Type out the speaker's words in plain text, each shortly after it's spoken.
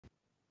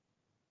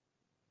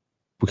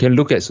can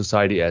look at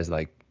society as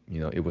like,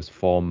 it was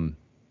formed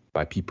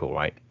by people,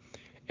 right?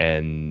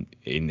 And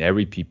in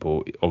every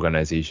people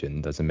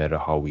organization, doesn't matter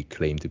how we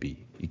claim to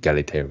be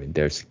egalitarian,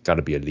 there's got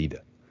to be a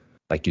leader.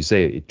 Like you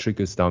say, it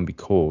trickles down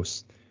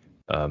because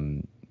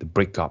the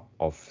breakup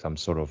of some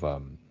sort of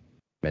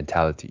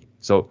mentality.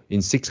 So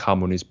in 6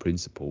 harmonies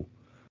principle,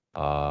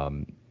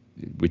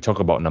 we talk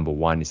about number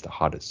 1 is the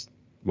hardest.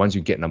 Once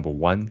you get number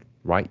 1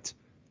 right,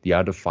 the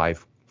other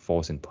 5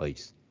 falls in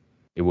place.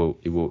 It will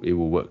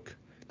work.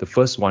 The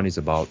first one is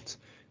about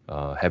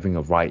having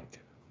a right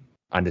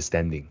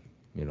understanding.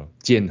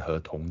 见和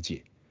同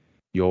解.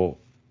 Your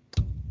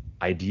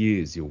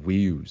ideas, your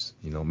views,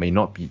 may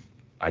not be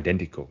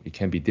identical. It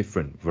can be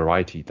different,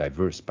 variety,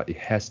 diverse, but it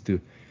has to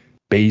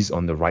base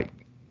on the right,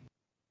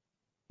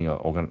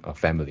 a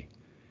family.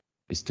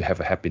 Is to have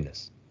a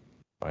happiness,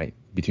 right,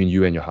 between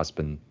you and your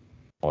husband,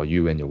 or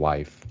you and your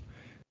wife,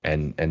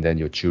 and then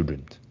your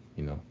children.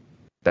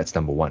 That's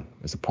number 1.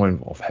 It's the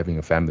point of having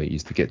a family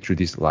is to get through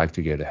this life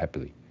together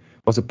happily.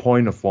 What's the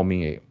point of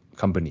forming a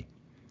company?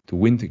 To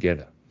win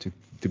together,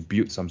 to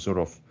build some sort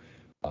of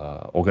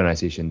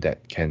organization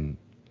that can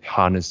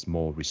harness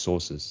more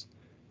resources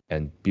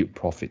and build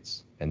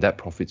profits, and that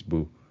profits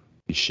will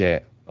be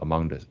shared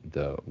among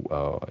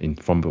in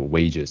form of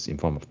wages, in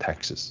form of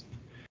taxes.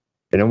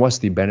 And then what's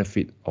the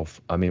benefit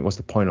of, what's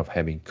the point of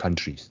having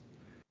countries,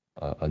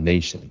 a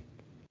nation,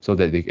 so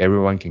that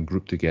everyone can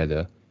group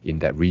together in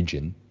that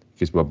region,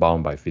 because we're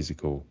bound by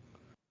physical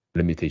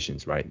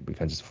limitations, right? We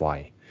can't just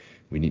fly.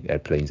 We need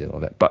airplanes and all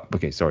that. But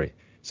okay, sorry.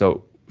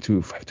 So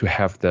to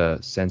have the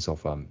sense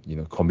of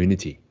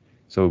community,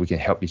 so we can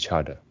help each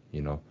other,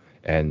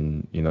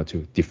 and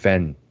to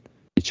defend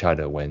each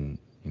other when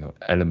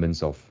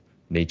elements of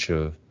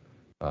nature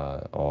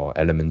or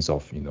elements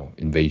of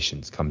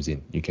invasions comes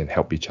in. You can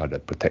help each other,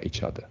 protect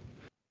each other.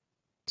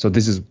 So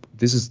this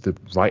is the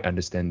right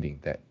understanding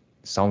that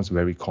sounds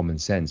very common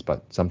sense,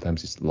 but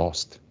sometimes it's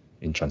lost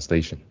in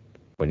translation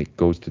when it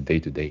goes to day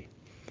to day.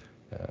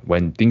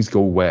 When things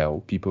go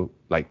well, people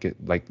like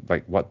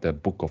what the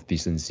Book of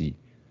Decency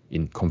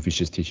in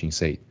Confucius teaching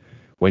said.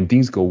 When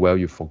things go well,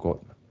 you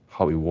forgot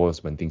how it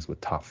was when things were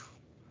tough,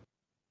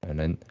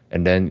 and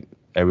then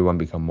everyone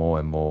become more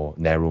and more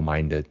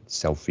narrow-minded,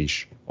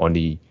 selfish,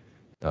 only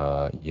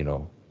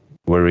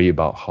worry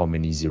about how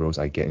many zeros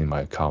I get in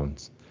my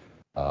accounts,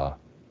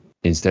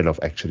 instead of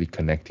actually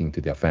connecting to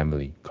their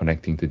family,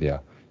 connecting to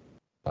their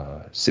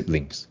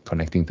siblings,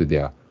 connecting to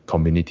their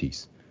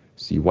communities,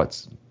 see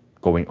what's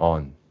going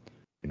on.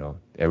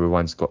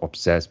 Everyone's got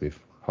obsessed with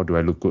how do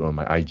I look good on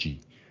my IG,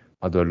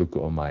 how do I look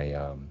good on my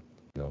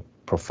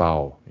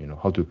profile,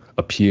 how to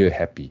appear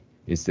happy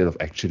instead of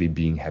actually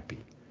being happy.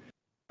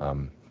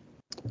 And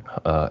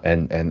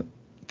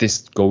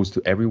this goes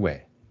to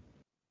everywhere.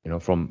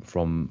 From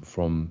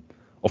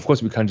of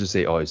course we can't just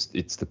say, oh,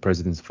 it's the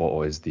president's fault,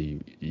 or he's the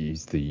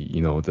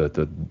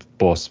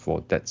boss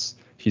fault.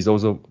 He's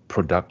also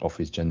product of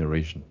his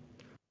generation,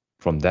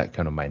 from that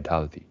kind of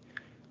mentality.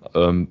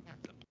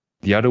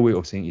 The other way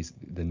of saying is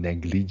the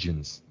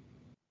negligence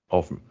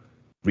of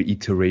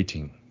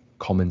reiterating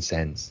common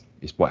sense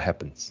is what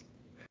happens.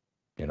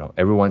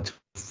 Everyone to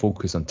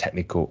focus on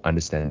technical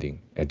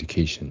understanding,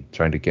 education,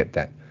 trying to get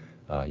that,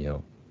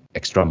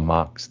 extra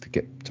marks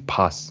to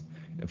pass,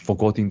 and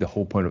forgetting the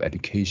whole point of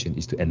education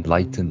is to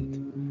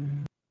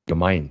enlighten your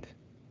mind.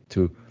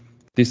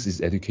 This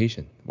is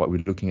education. What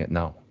we're looking at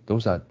now,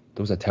 those are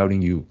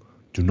telling you,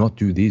 do not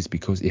do this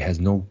because it has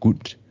no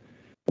good.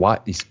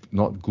 What is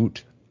not good?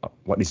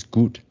 What is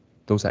good?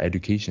 Those are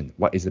education.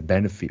 What is the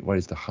benefit? What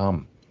is the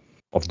harm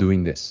of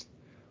doing this?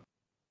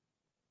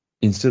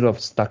 Instead of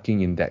stucking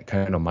in that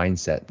kind of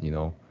mindset,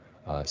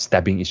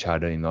 stabbing each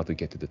other in order to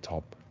get to the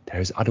top,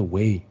 there's other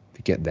way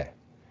to get there.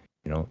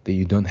 That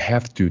you don't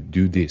have to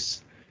do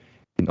this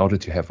in order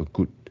to have a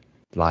good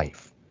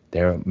life.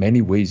 There are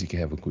many ways you can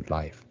have a good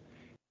life,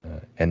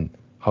 and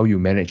how you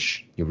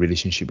manage your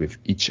relationship with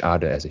each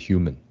other as a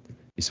human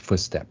is the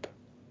first step,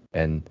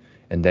 and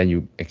then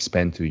you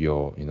expand to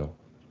your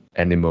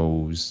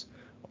animals,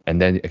 and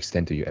then you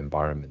extend to your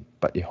environment.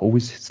 But it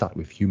always starts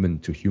with human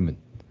to human.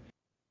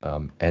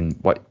 And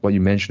what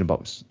you mentioned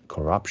about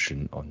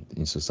corruption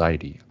in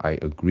society, I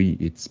agree.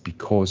 It's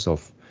because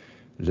of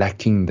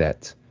lacking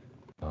that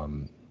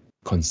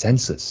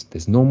consensus.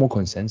 There's no more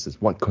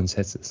consensus. What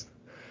consensus?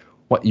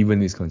 What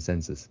even is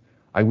consensus?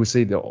 I would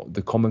say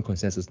the common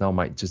consensus now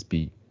might just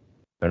be,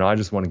 I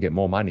just want to get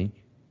more money,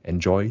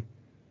 enjoy.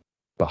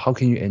 But how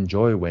can you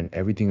enjoy when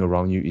everything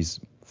around you is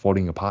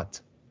falling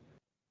apart,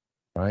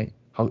 right?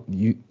 How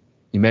you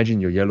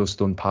imagine your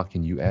Yellowstone Park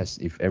in US,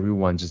 if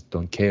everyone just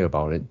don't care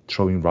about it,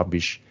 throwing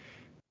rubbish,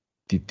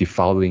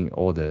 defiling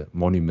all the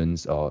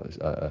monuments or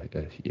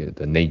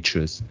the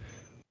natures.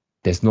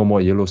 There's no more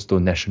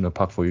Yellowstone National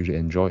Park for you to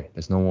enjoy.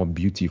 There's no more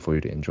beauty for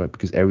you to enjoy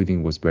because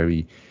everything was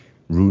very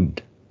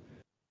ruined.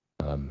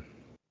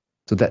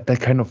 So that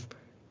kind of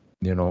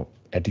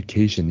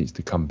education needs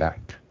to come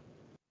back.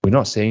 We're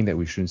not saying that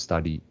we shouldn't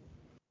study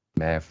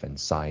math and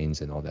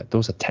science and all that.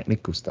 Those are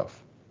technical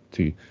stuff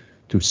to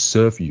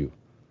serve you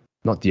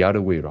not the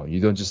other way around. You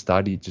don't just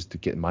study just to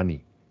get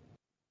money.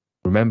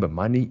 Remember,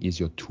 money is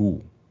your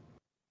tool,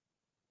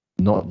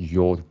 not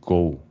your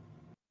goal.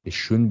 It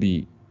shouldn't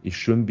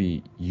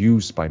be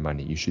used by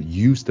money. You should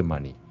use the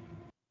money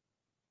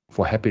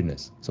for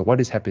happiness. So what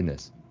is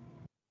happiness?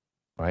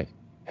 Right?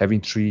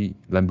 Having 3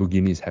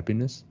 Lamborghinis is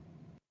happiness?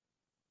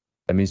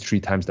 That means 3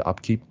 times the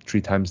upkeep,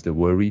 3 times the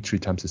worry, 3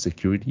 times the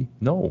security?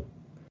 No.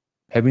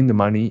 Having the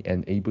money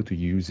and able to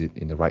use it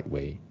in the right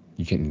way,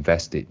 you can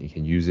invest it, you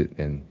can use it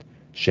and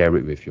share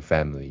it with your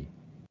family.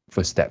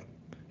 First step.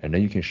 And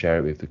then you can share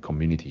it with the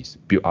communities,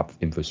 build up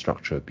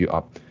infrastructure, build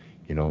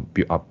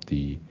up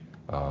the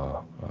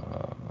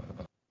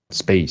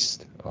space,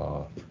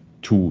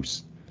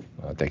 tools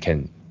that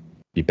can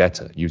be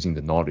better using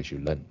the knowledge you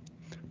learn.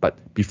 But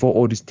before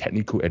all this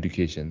technical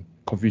education,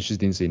 Confucius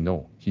didn't say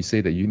no. He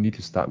said that you need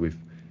to start with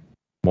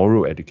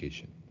moral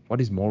education.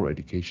 What is moral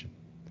education?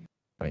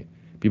 Right?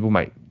 People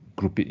might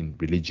group it in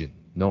religion.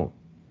 No,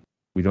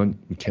 we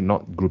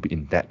cannot group it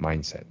in that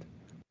mindset.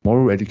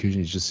 Moral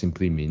education just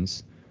simply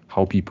means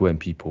how people and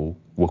people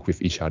work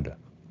with each other.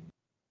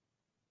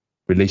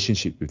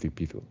 Relationship with the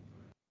people,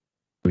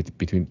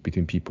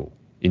 between people.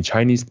 In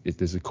Chinese,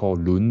 it is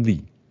called 伦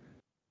理.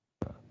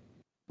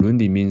 伦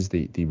理 means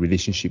the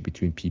relationship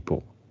between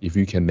people. If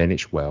you can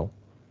manage well,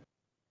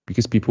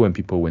 because people and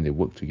people, when they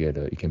work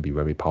together, it can be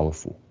very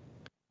powerful.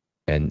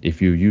 And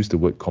if you use the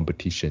word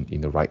competition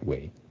in the right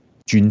way,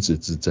 君子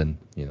之争,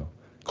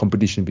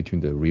 competition between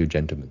the real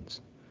gentlemen.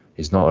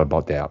 It's not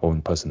about their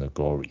own personal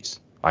glories.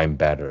 I'm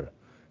better,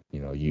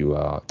 you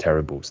are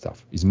terrible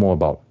stuff. It's more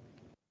about,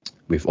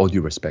 with all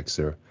due respect,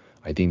 sir,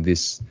 I think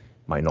this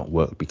might not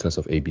work because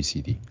of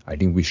ABCD. I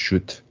think we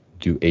should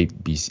do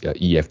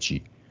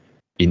EFG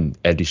in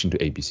addition to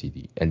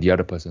ABCD. And the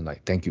other person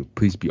like, thank you,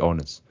 please be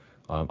honest.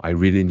 I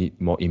really need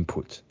more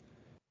input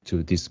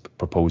to this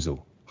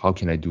proposal. How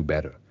can I do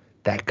better?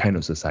 That kind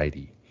of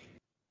society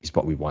is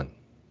what we want.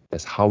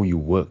 That's how you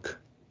work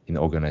in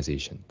an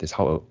organization. That's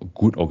how a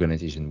good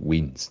organization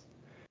wins.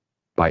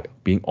 By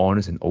being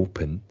honest and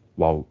open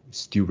while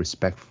still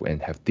respectful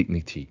and have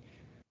dignity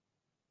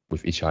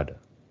with each other.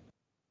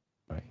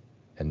 Right?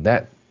 And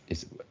that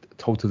is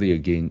totally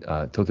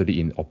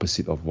in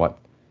opposite of what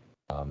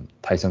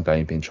太上感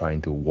應篇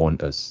trying to warn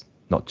us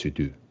not to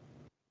do.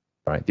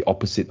 Right? The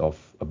opposite of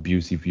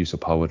abusive use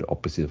of power, the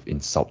opposite of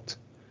insult,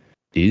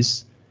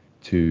 is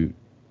to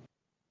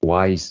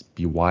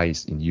be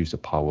wise in use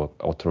of power,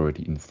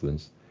 authority,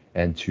 influence,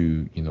 and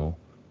to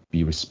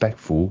be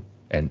respectful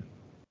and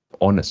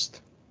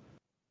honest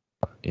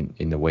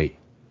in a way.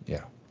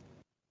 Yeah.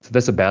 So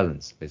that's a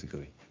balance,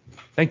 basically.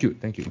 Thank you.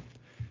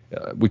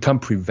 We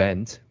can't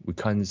prevent, we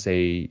can't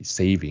say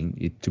saving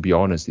it. To be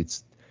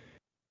honest,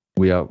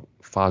 we are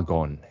far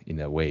gone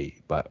in a way,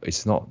 but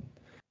it's not.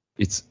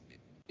 It's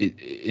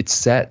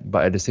sad,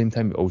 but at the same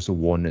time, it also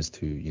warns us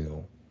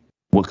to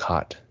work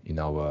hard in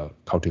our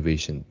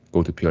cultivation,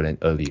 go to Pure Land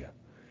earlier,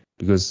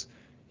 because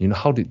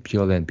how did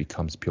Pure Land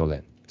becomes Pure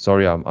Land?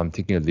 Sorry, I'm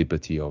taking a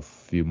liberty of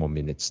a few more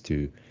minutes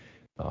to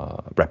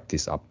wrap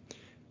this up.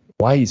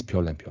 Why is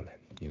Pure Land Pure Land?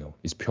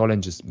 Is Pure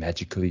Land just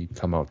magically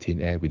come out of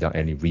thin air without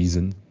any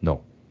reason?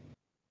 No.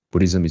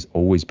 Buddhism is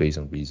always based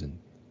on reason,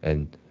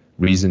 and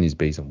reason is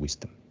based on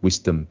wisdom.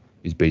 Wisdom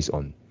is based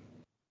on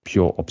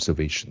pure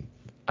observation,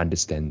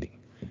 understanding,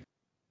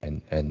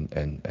 and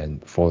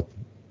for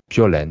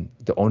Pure Land,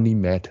 the only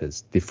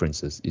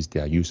differences is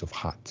their use of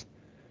heart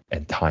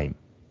and time.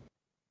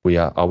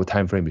 Our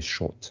time frame is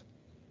short,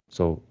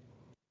 so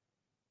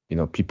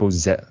people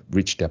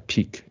reach their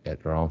peak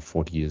at around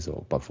 40 years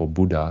old. But for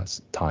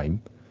Buddha's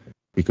time,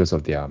 because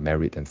of their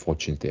merit and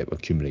fortunes they have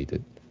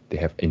accumulated, they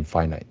have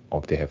infinite, or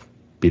they have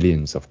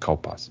billions of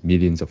kalpas,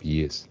 millions of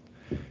years.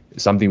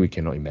 Something we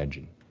cannot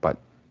imagine, but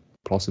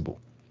plausible.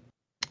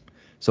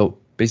 So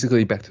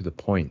basically, back to the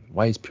point,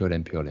 why is Pure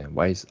Land Pure Land?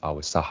 Why is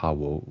our Saha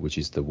world, which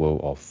is the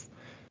world of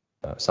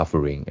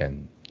suffering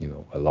and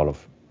a lot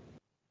of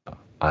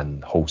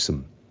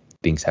unwholesome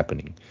things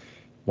happening,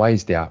 why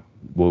is their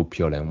world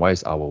Pure Land? Why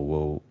is our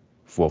world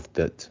full of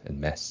dirt and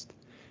mess?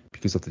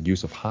 Because of the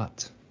use of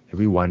heart.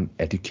 Everyone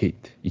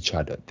educate each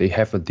other. They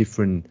have a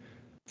different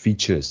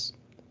features.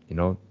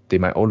 They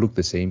might all look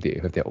the same. They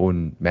have their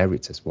own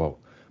merits as well,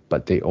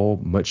 but they all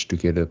merge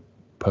together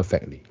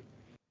perfectly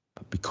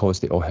because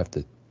they all have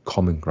the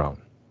common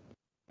ground.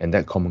 And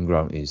that common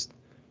ground is,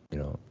 they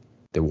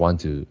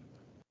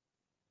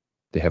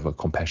have a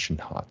compassion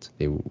heart.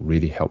 They will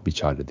really help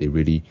each other. They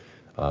really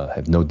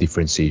have no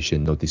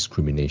differentiation, no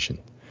discrimination.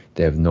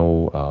 They have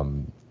no,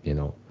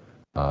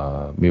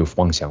 没有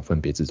妄想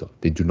分别这种.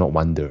 They do not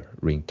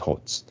wandering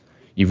thoughts.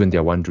 Even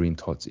their wandering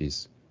thoughts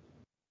is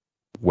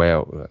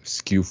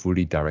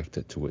skillfully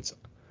directed towards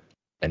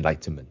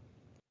enlightenment.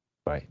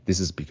 Right? This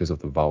is because of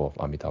the vow of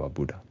Amitabha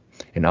Buddha.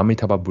 And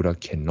Amitabha Buddha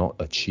cannot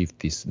achieve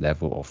this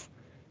level of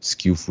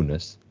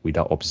skillfulness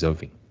without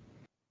observing.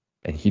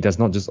 And he does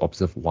not just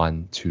observe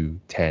 1, 2,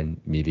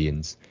 10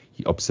 millions.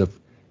 He observes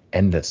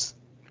endless,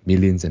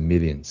 millions and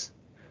millions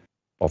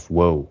of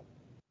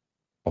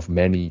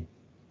many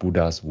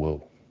Buddhas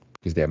world,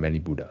 because there are many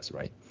Buddhas,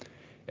 right?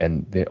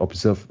 and they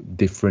observe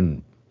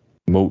different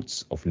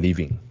modes of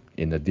living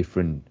in the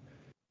different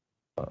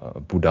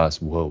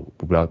Buddha's world,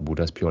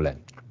 Buddha's Pure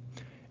Land.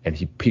 And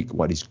he picked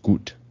what is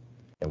good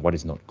and what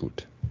is not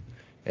good.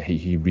 And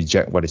he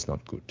reject what is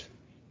not good.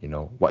 You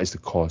know, what is the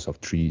cause of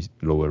 3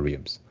 lower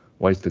realms?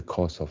 What is the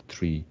cause of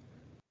 3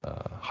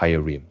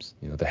 higher realms?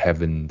 You know, the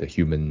heaven, the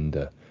human,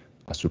 the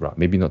asura.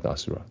 Maybe not the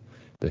asura.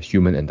 The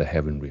human and the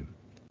heaven realm.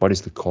 What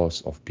is the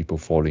cause of people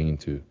falling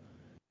into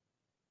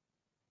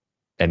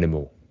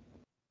animal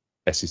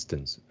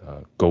existence,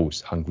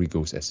 ghost, hungry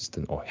ghost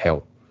existence, or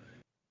hell?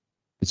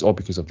 It's all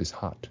because of this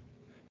heart.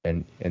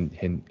 And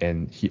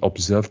he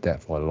observed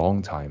that for a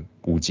long time,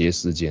 五劫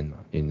时间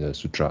in the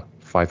sutra,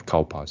 5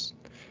 kalpas,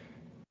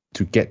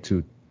 to get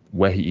to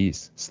where he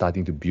is,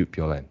 starting to build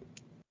Pure Land.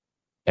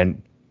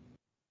 And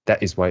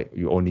that is why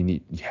you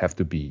have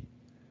to be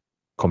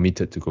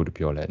committed to go to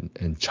Pure Land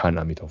and chant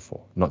Amitabha.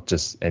 Not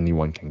just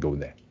anyone can go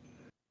there.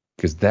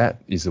 Because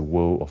that is a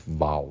world of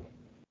vow,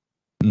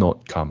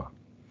 not karma.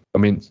 I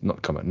mean,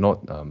 not karma,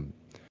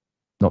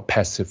 not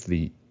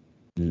passively.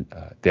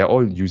 They're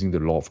all using the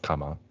law of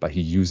karma, but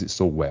he used it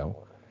so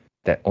well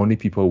that only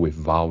people with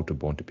vow to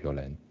born to Pure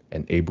Land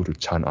and able to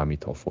chant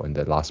Amitabha in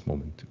the last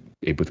moment,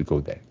 able to go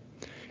there.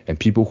 And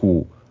people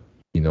who,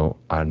 you know,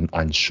 are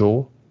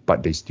unsure,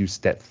 but they still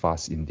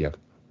steadfast in their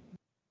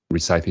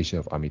recitation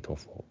of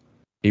Amitabha,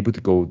 able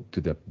to go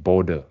to the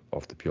border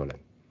of the Pure Land.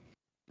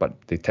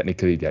 But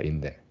technically they're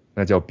in there.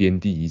 那叫边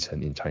地遗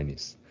尘 in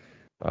Chinese.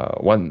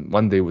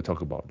 One day we'll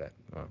talk about that.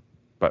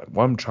 But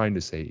what I'm trying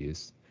to say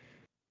is,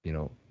 you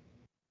know,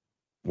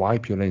 why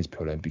Pure Land is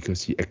Pure Land?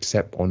 Because he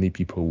accepts only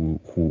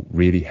people who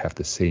really have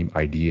the same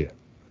idea.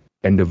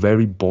 And the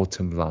very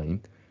bottom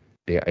line,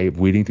 they are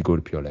willing to go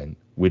to Pure Land,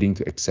 willing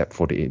to accept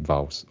 48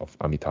 vows of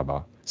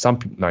Amitabha. Some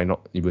people might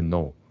not even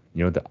know.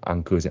 You know, the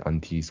uncles and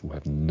aunties who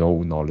have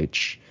no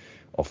knowledge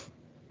of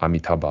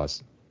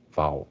Amitabha's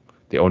vow.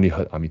 They only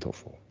heard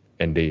Amitabha.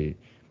 And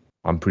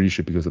I'm pretty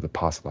sure because of the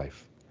past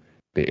life,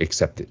 they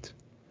accept it.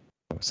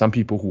 Some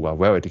people who are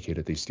well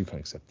educated, they still can't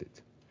accept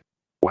it.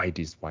 Why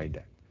this, why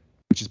that?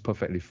 Which is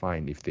perfectly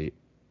fine if they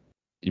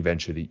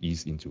eventually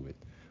ease into it.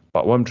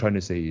 But what I'm trying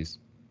to say is,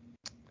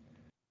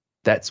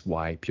 that's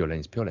why Pure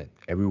Land is Pure Land.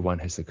 Everyone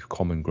has a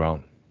common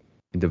ground.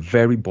 In the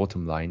very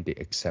bottom line, they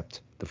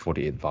accept the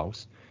 48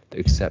 vows. They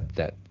accept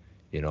that,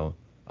 you know,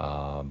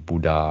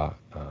 Buddha,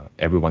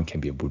 everyone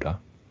can be a Buddha.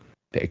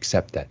 They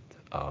accept that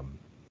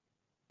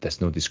there's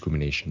no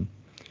discrimination.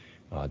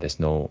 There's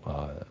no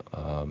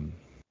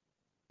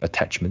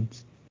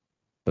attachment.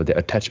 So the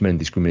attachment and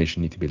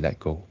discrimination need to be let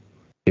go.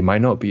 They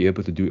might not be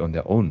able to do it on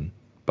their own,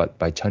 but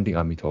by chanting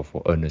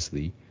Amitabha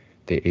earnestly,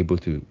 they're able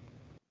to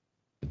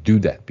do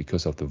that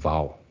because of the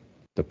vow,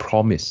 the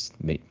promise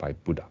made by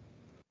Buddha,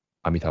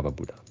 Amitabha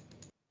Buddha.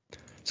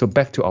 So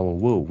back to our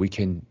world, we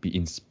can be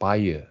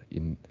inspired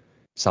in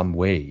some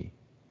way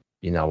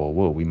in our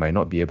world. We might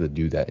not be able to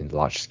do that in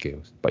large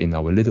scales, but in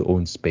our little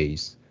own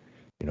space,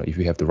 you know, if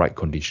you have the right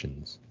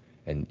conditions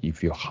and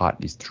if your heart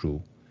is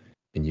true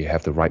and you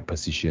have the right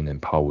position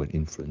and power and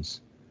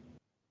influence,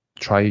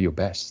 try your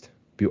best,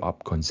 build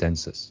up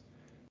consensus,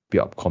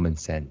 build up common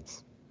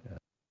sense.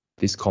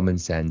 This common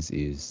sense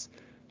is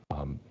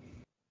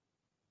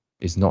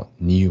not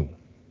new.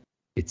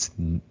 It's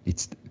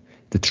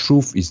the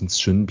truth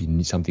shouldn't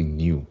be something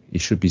new.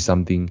 It should be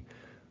something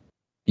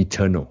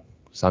eternal,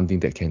 something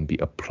that can be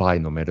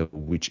applied no matter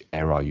which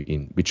era you're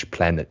in, which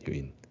planet you're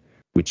in,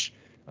 which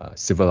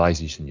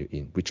civilization you're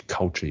in, which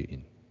culture you're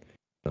in.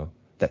 You know,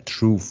 that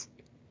truth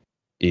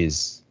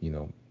is, you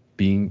know,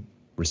 being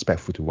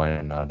respectful to one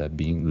another,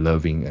 being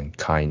loving and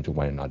kind to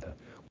one another,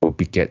 or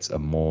begets a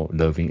more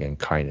loving and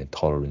kind and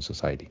tolerant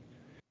society.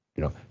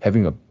 You know,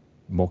 having a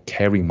more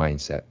caring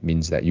mindset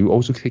means that you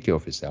also take care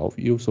of yourself.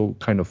 You also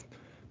kind of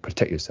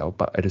protect yourself,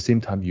 but at the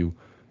same time, you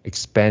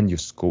expand your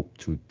scope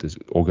to this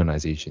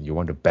organization. You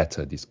want to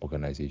better this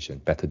organization,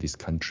 better this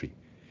country.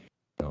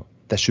 You know,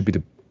 that should be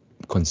the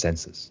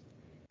consensus.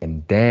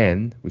 And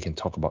then we can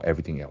talk about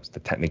everything else, the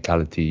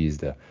technicalities,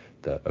 the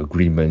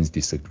agreements,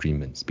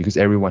 disagreements, because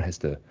everyone has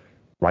the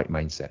right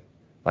mindset.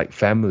 Like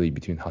family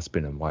between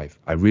husband and wife,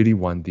 I really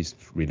want this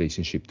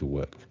relationship to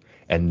work.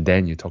 And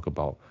then you talk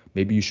about,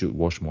 maybe you should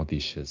wash more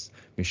dishes.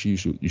 Maybe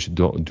you should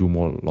do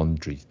more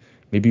laundry.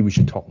 Maybe we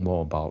should talk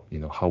more about, you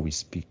know, how we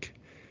speak.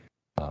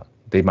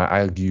 They might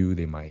argue,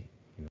 they might,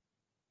 you know,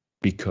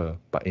 bicker,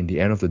 but in the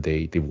end of the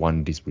day, they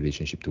want this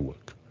relationship to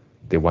work.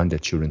 They want their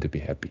children to be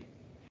happy.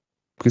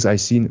 Because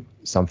I've seen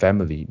some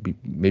family,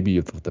 maybe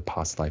of the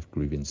past life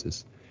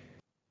grievances,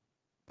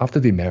 after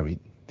they married,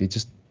 they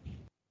just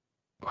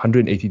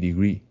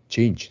 180-degree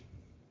change.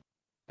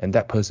 And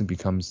that person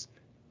becomes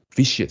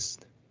vicious,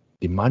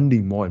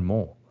 demanding more and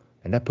more.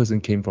 And that person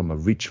came from a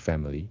rich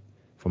family,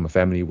 from a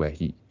family where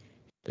he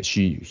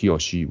or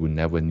she would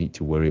never need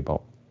to worry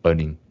about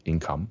earning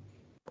income.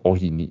 All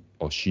he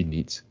or she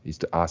needs is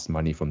to ask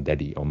money from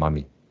daddy or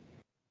mommy.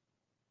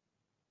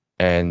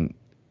 And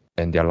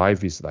their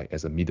life is like,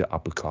 as a middle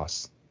upper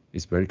class,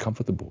 is very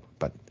comfortable,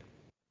 but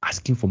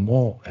asking for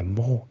more and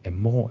more and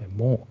more and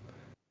more,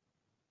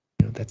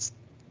 you know, that's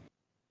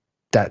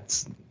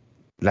that's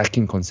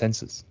lacking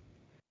consensus.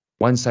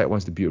 One side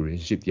wants to build a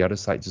relationship, the other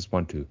side just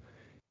want to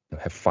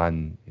have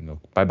fun,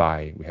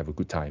 bye-bye, we have a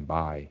good time,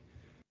 bye.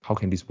 How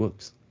can this work?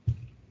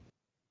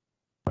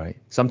 Right?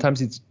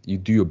 Sometimes you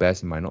do your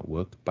best, it might not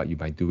work, but you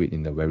might do it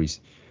in a very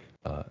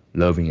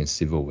loving and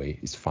civil way.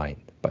 It's fine.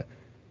 But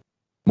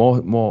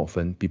more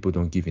often, people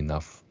don't give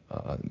enough.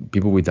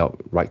 People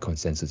without right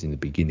consensus in the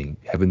beginning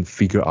haven't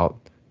figured out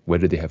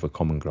whether they have a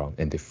common ground,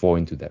 and they fall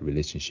into that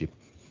relationship.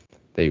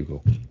 There you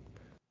go.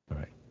 All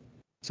right.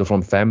 So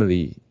from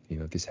family,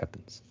 this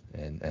happens,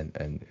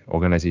 and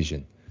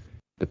organization,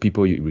 the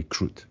people you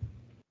recruit,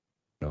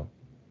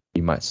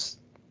 you must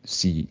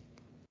see,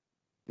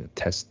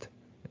 test.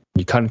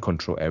 You can't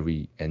control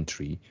every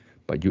entry,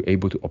 but you're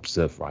able to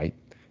observe, right?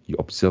 You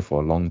observe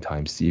for a long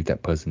time, see if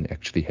that person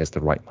actually has the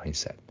right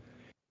mindset.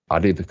 Are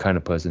they the kind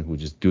of person who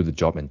just do the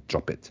job and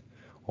drop it?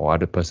 Or are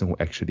the person who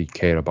actually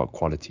care about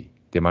quality?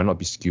 They might not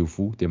be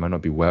skillful, they might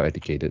not be well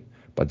educated,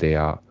 but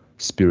their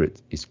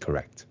spirit is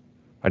correct.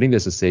 I think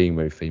there's a saying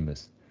very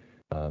famous.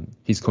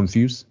 He's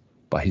confused,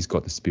 but he's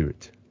got the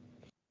spirit.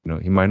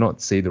 He might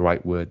not say the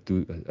right word,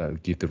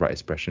 give the right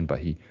expression, but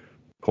he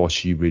or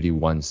she really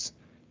wants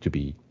to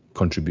be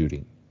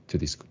contributing to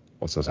this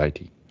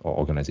society or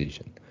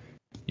organization.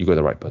 You got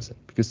the right person,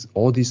 because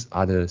all these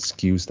other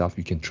skill stuff,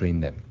 you can train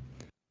them,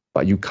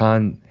 but you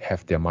can't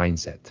have their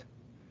mindset.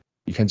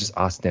 You can't just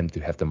ask them to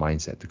have the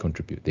mindset to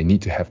contribute. They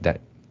need to have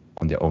that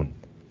on their own.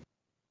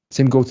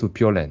 Same goes to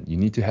Pure Land. You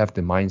need to have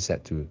the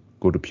mindset to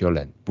go to Pure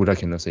Land. Buddha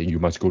cannot say you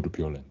must go to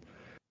Pure Land.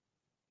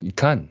 You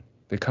can't.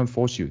 They can't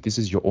force you. This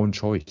is your own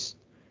choice.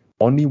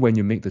 Only when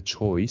you make the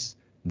choice,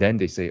 then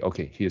they say,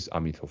 okay, here's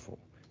Amitabha.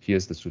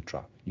 Here's the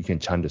sutra. You can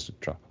chant the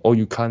sutra. Or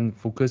you can't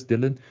focus,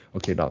 Dylan.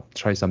 Okay, now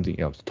try something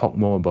else. Talk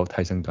more about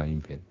太上感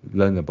應篇.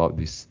 Learn about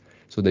this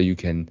so that you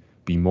can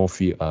be more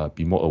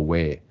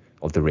aware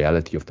of the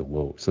reality of the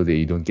world, so that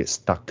you don't get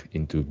stuck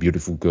into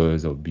beautiful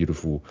girls or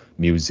beautiful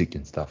music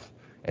and stuff,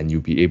 and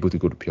you'll be able to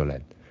go to Pure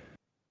Land.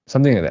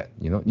 Something like that.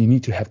 You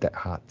need to have that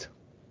heart,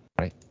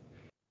 right?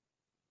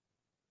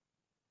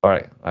 All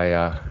right,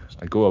 I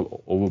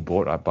go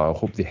overboard, but I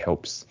hope it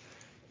helps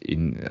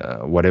in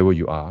whatever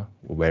you are,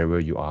 or wherever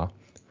you are,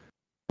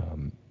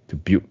 to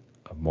build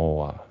a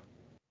more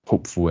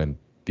hopeful and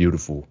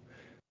beautiful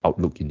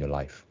outlook in your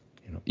life.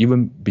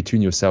 Even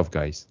between yourself,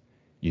 guys,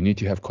 you need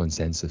to have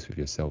consensus with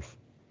yourself.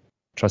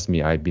 Trust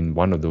me, I've been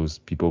one of those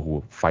people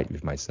who fight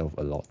with myself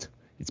a lot.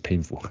 It's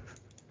painful.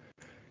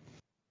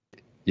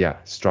 Yeah,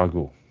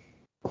 struggle.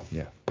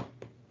 Yeah.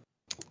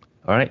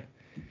 All right.